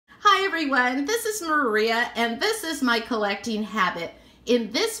everyone, this is Maria and this is my collecting habit.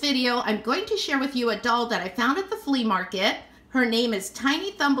 In this video, I'm going to share with you a doll that I found at the flea market. Her name is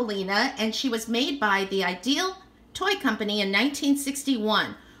Tiny Thumbelina and she was made by the Ideal Toy Company in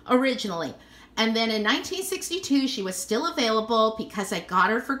 1961 originally. And then in 1962, she was still available because I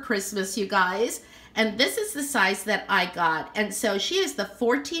got her for Christmas, you guys. And this is the size that I got. And so she is the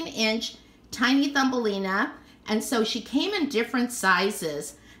 14-inch Tiny Thumbelina. And so she came in different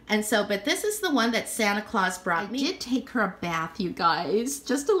sizes. And so, but this is the one that Santa Claus brought me. I did take her a bath, you guys,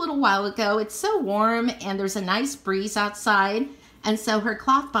 just a little while ago. It's so warm and there's a nice breeze outside. And so her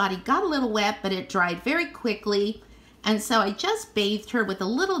cloth body got a little wet, but it dried very quickly. And so I just bathed her with a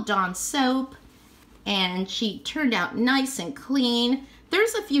little Dawn soap and she turned out nice and clean.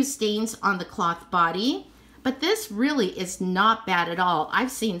 There's a few stains on the cloth body, but this really is not bad at all.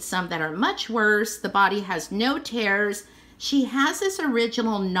 I've seen some that are much worse. The body has no tears. She has this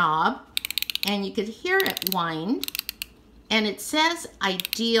original knob, and you could hear it wind. And it says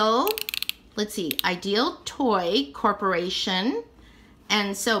Ideal, let's see, Ideal Toy Corporation.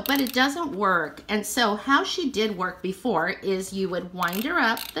 And so, but it doesn't work. And so how she did work before is you would wind her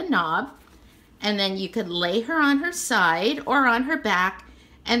up the knob, and then you could lay her on her side or on her back,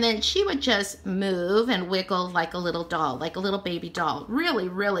 and then she would just move and wiggle like a little doll, like a little baby doll. Really,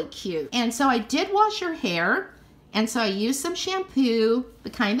 really cute. And so I did wash her hair. And so I used some shampoo, the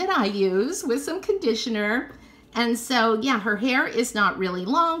kind that I use, with some conditioner. And so, yeah, her hair is not really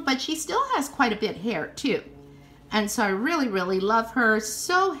long, but she still has quite a bit of hair too. And so I really, really love her.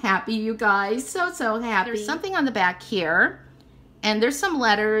 So happy, you guys. So, so happy. There's something on the back here. And there's some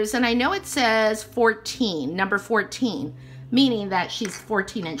letters. And I know it says 14, number 14, meaning that she's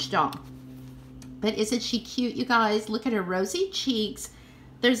 14-inch doll. But isn't she cute, you guys? Look at her rosy cheeks.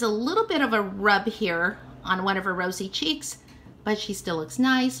 There's a little bit of a rub here on one of her rosy cheeks, but she still looks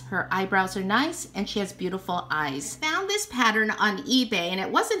nice. Her eyebrows are nice, and she has beautiful eyes. I found this pattern on eBay, and it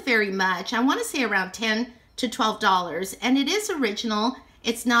wasn't very much. I want to say around $10 to $12, and it is original.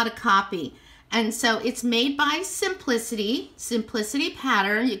 It's not a copy. And so it's made by Simplicity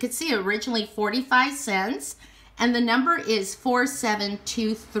Pattern. You could see originally 45 cents, and the number is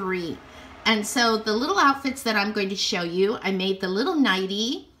 4723. And so the little outfits that I'm going to show you, I made the little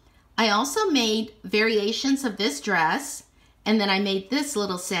nightie. I also made variations of this dress, and then I made this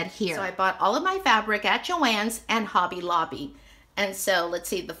little set here. So I bought all of my fabric at Joann's and Hobby Lobby. And so let's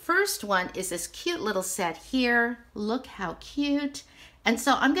see, the first one is this cute little set here. Look how cute. And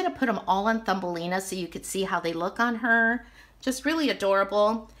so I'm gonna put them all on Thumbelina so you could see how they look on her. Just really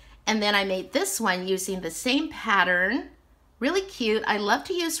adorable. And then I made this one using the same pattern. Really cute. I love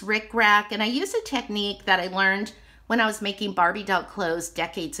to use rickrack, and I use a technique that I learned when I was making Barbie doll clothes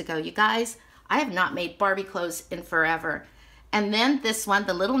decades ago. You guys, I have not made Barbie clothes in forever. And then this one,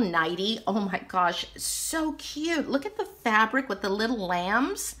 the little nightie, oh my gosh, so cute. Look at the fabric with the little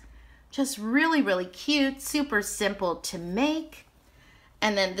lambs. Just really, really cute, super simple to make.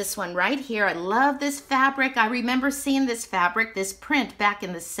 And then this one right here, I love this fabric. I remember seeing this fabric, this print back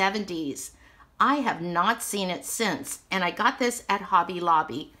in the 70s. I have not seen it since, and I got this at Hobby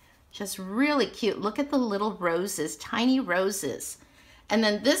Lobby. Just really cute. Look at the little roses, tiny roses. And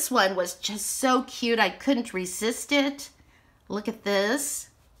then this one was just so cute. I couldn't resist it. Look at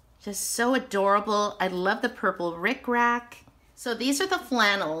this. Just so adorable. I love the purple rickrack. So these are the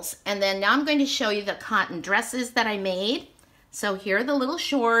flannels. And then now I'm going to show you the cotton dresses that I made. So here are the little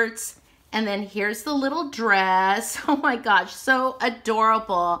shorts. And then here's the little dress. Oh my gosh, so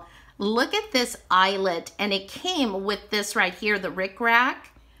adorable. Look at this eyelet. And it came with this right here, the rickrack.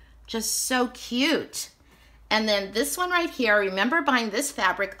 Just so cute. And then this one right here, I remember buying this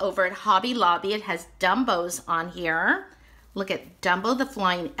fabric over at Hobby Lobby. It has Dumbos on here. Look at Dumbo the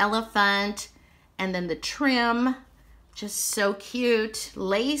flying elephant. And then the trim, just so cute.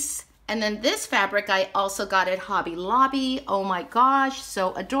 Lace. And then this fabric I also got at Hobby Lobby. Oh my gosh,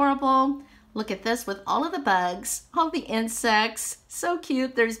 so adorable. Look at this with all of the bugs, all the insects. So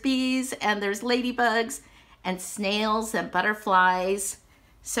cute. There's bees and there's ladybugs and snails and butterflies.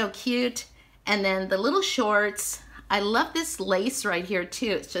 So cute. And then the little shorts. I love this lace right here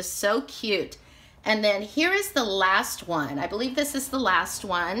too. It's just so cute. And then here is the last one. I believe this is the last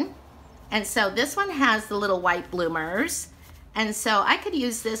one. And so this one has the little white bloomers. And so I could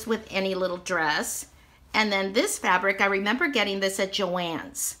use this with any little dress. And then this fabric, I remember getting this at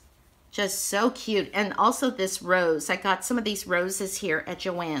Joann's. Just so cute. And also this rose. I got some of these roses here at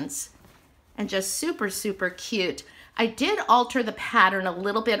Joann's. And just super, super cute. I did alter the pattern a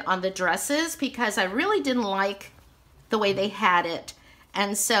little bit on the dresses because I really didn't like the way they had it.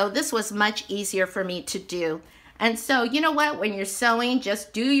 And so this was much easier for me to do. And so, you know what? When you're sewing,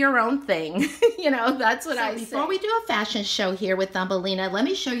 just do your own thing. You know, that's what I say. Before we do a fashion show here with Thumbelina, let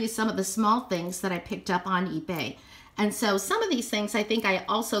me show you some of the small things that I picked up on eBay. And so some of these things I think I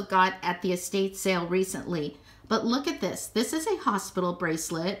also got at the estate sale recently. But look at this. This is a hospital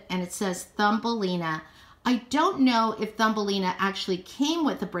bracelet, and it says Thumbelina. I don't know if Thumbelina actually came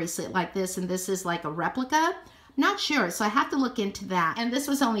with a bracelet like this, and this is like a replica. Not sure, so I have to look into that. And this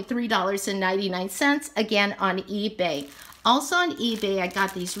was only $3.99, again on eBay. Also on eBay, I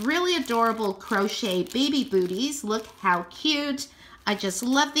got these really adorable crochet baby booties. Look how cute. I just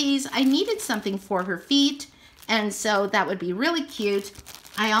love these. I needed something for her feet, and so that would be really cute.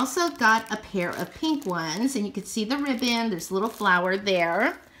 I also got a pair of pink ones, and you can see the ribbon. There's a little flower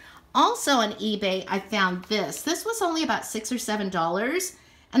there. Also on eBay, I found this. This was only about $6 or $7,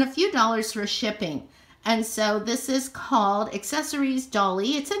 and a few dollars for shipping. And so this is called Accessories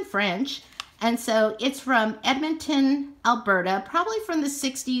Dolly. It's in French. And so it's from Edmonton, Alberta, probably from the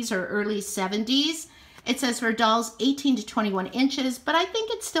 60s or early 70s. It says for dolls 18 to 21 inches, but I think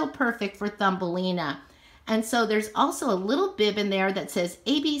it's still perfect for Thumbelina. And so there's also a little bib in there that says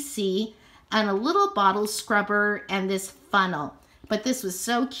ABC and a little bottle scrubber and this funnel. But this was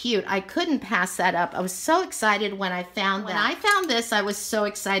so cute. I couldn't pass that up. I was so excited when I found that. When I found this, I was so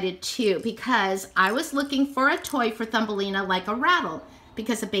excited too, because I was looking for a toy for Thumbelina like a rattle,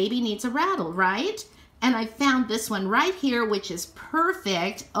 because a baby needs a rattle, right? And I found this one right here, which is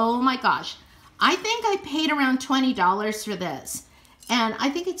perfect. Oh my gosh. I think I paid around $20 for this. And I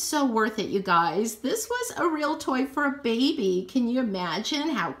think it's so worth it, you guys. This was a real toy for a baby. Can you imagine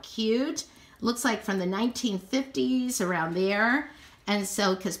how cute? Looks like from the 1950s, around there. And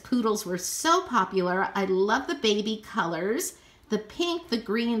so, because poodles were so popular, I love the baby colors. The pink, the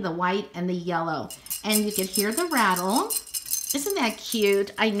green, the white, and the yellow. And you can hear the rattle. Isn't that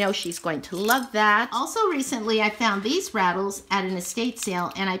cute? I know she's going to love that. Also recently, I found these rattles at an estate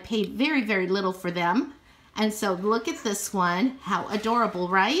sale, and I paid very, very little for them. And so look at this one. How adorable,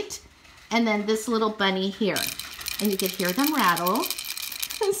 right? And then this little bunny here. And you can hear them rattle.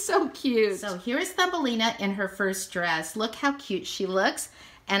 So cute. So here's Thumbelina in her first dress. Look how cute she looks.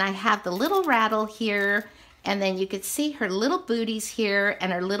 And I have the little rattle here. And then you could see her little booties here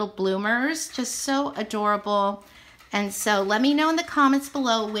and her little bloomers. Just so adorable. And so let me know in the comments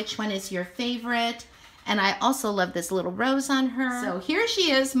below which one is your favorite. And I also love this little rose on her. So here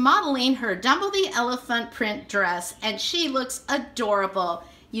she is modeling her Dumbo the Elephant print dress. And she looks adorable.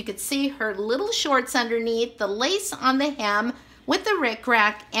 You could see her little shorts underneath, the lace on the hem, with the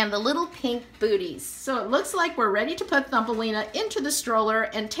rickrack and the little pink booties. So it looks like we're ready to put Thumbelina into the stroller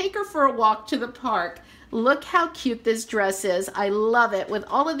and take her for a walk to the park. Look how cute this dress is. I love it with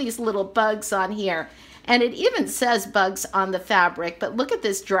all of these little bugs on here. And it even says bugs on the fabric, but look at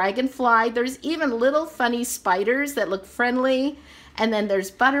this dragonfly. There's even little funny spiders that look friendly. And then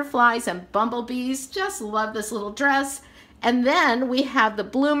there's butterflies and bumblebees. Just love this little dress. And then we have the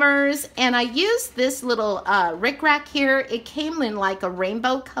bloomers, and I used this little rickrack here. It came in like a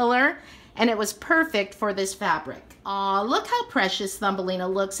rainbow color, and it was perfect for this fabric. Aw, look how precious Thumbelina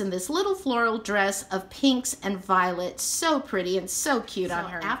looks in this little floral dress of pinks and violets. So pretty and so cute on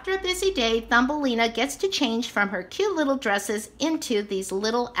her. After a busy day, Thumbelina gets to change from her cute little dresses into these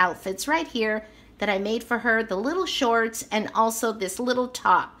little outfits right here that I made for her, the little shorts and also this little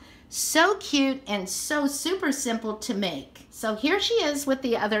top. So cute and so super simple to make. So here she is with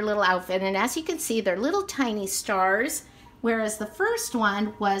the other little outfit, and as you can see, they're little tiny stars, whereas the first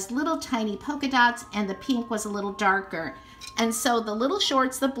one was little tiny polka dots and the pink was a little darker. And so the little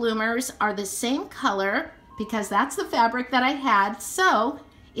shorts, the bloomers, are the same color because that's the fabric that I had. So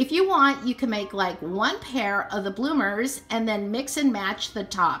if you want, you can make like one pair of the bloomers and then mix and match the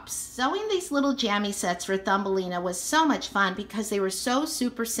tops. Sewing these little jammy sets for Thumbelina was so much fun because they were so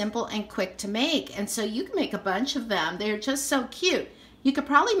super simple and quick to make. And so you can make a bunch of them. They're just so cute. You could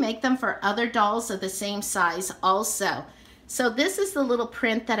probably make them for other dolls of the same size also. So this is the little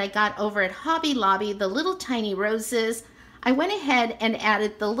print that I got over at Hobby Lobby, the little tiny roses. I went ahead and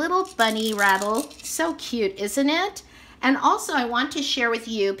added the little bunny rattle. So cute, isn't it? And also I want to share with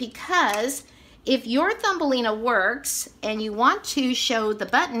you, because if your Thumbelina works and you want to show the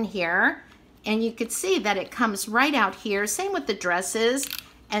button here, and you could see that it comes right out here, same with the dresses,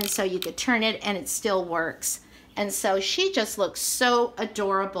 and so you could turn it and it still works. And so she just looks so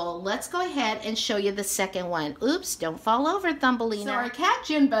adorable. Let's go ahead and show you the second one. Oops, don't fall over, Thumbelina. So our cat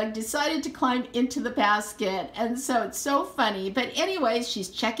Junebug decided to climb into the basket, and so it's so funny. But anyways, she's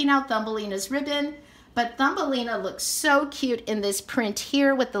checking out Thumbelina's ribbon. But Thumbelina looks so cute in this print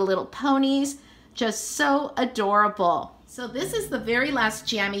here with the little ponies. Just so adorable. So this is the very last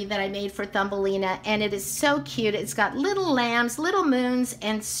jammy that I made for Thumbelina, and it is so cute. It's got little lambs, little moons,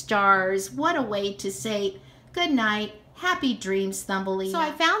 and stars. What a way to say good night, happy dreams, Thumbelina. So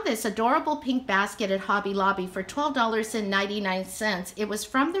I found this adorable pink basket at Hobby Lobby for $12.99. It was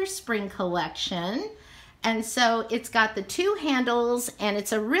from their spring collection. And so it's got the two handles, and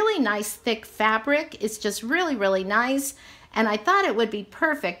it's a really nice thick fabric. It's just really, really nice. And I thought it would be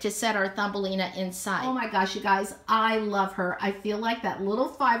perfect to set our Thumbelina inside. Oh my gosh, you guys, I love her. I feel like that little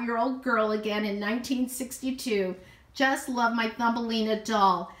 5-year-old girl again in 1962. Just love my Thumbelina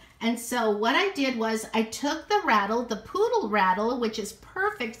doll. And so what I did was I took the rattle, the poodle rattle, which is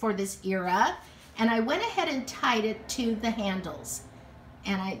perfect for this era, and I went ahead and tied it to the handles.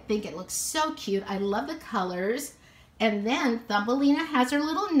 And I think it looks so cute. I love the colors. And then Thumbelina has her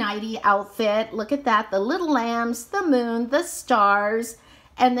little nightie outfit. Look at that, the little lambs, the moon, the stars,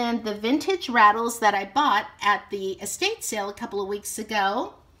 and then the vintage rattles that I bought at the estate sale a couple of weeks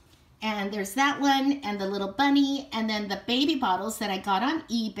ago. And there's that one, and the little bunny, and then the baby bottles that I got on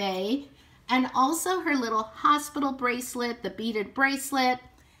eBay, and also her little hospital bracelet, the beaded bracelet,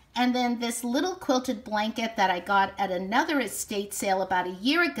 and then this little quilted blanket that I got at another estate sale about a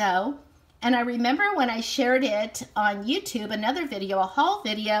year ago. And I remember when I shared it on YouTube, another video, a haul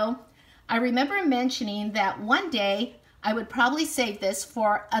video, I remember mentioning that one day I would probably save this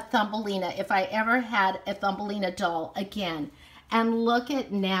for a Thumbelina if I ever had a Thumbelina doll again. And look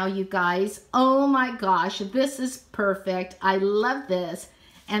at now, you guys. Oh my gosh, this is perfect. I love this.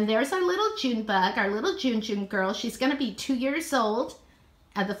 And there's our little June bug, our little June girl. She's gonna be 2 years old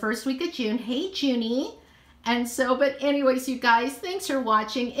at the first week of June. Hey, Junie. And so, but anyways, you guys, thanks for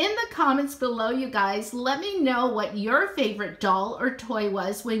watching. In the comments below, you guys, let me know what your favorite doll or toy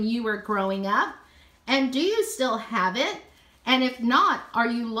was when you were growing up. And do you still have it? And if not, are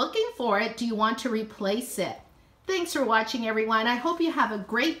you looking for it? Do you want to replace it? Thanks for watching, everyone. I hope you have a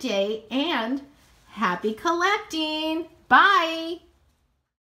great day and happy collecting. Bye.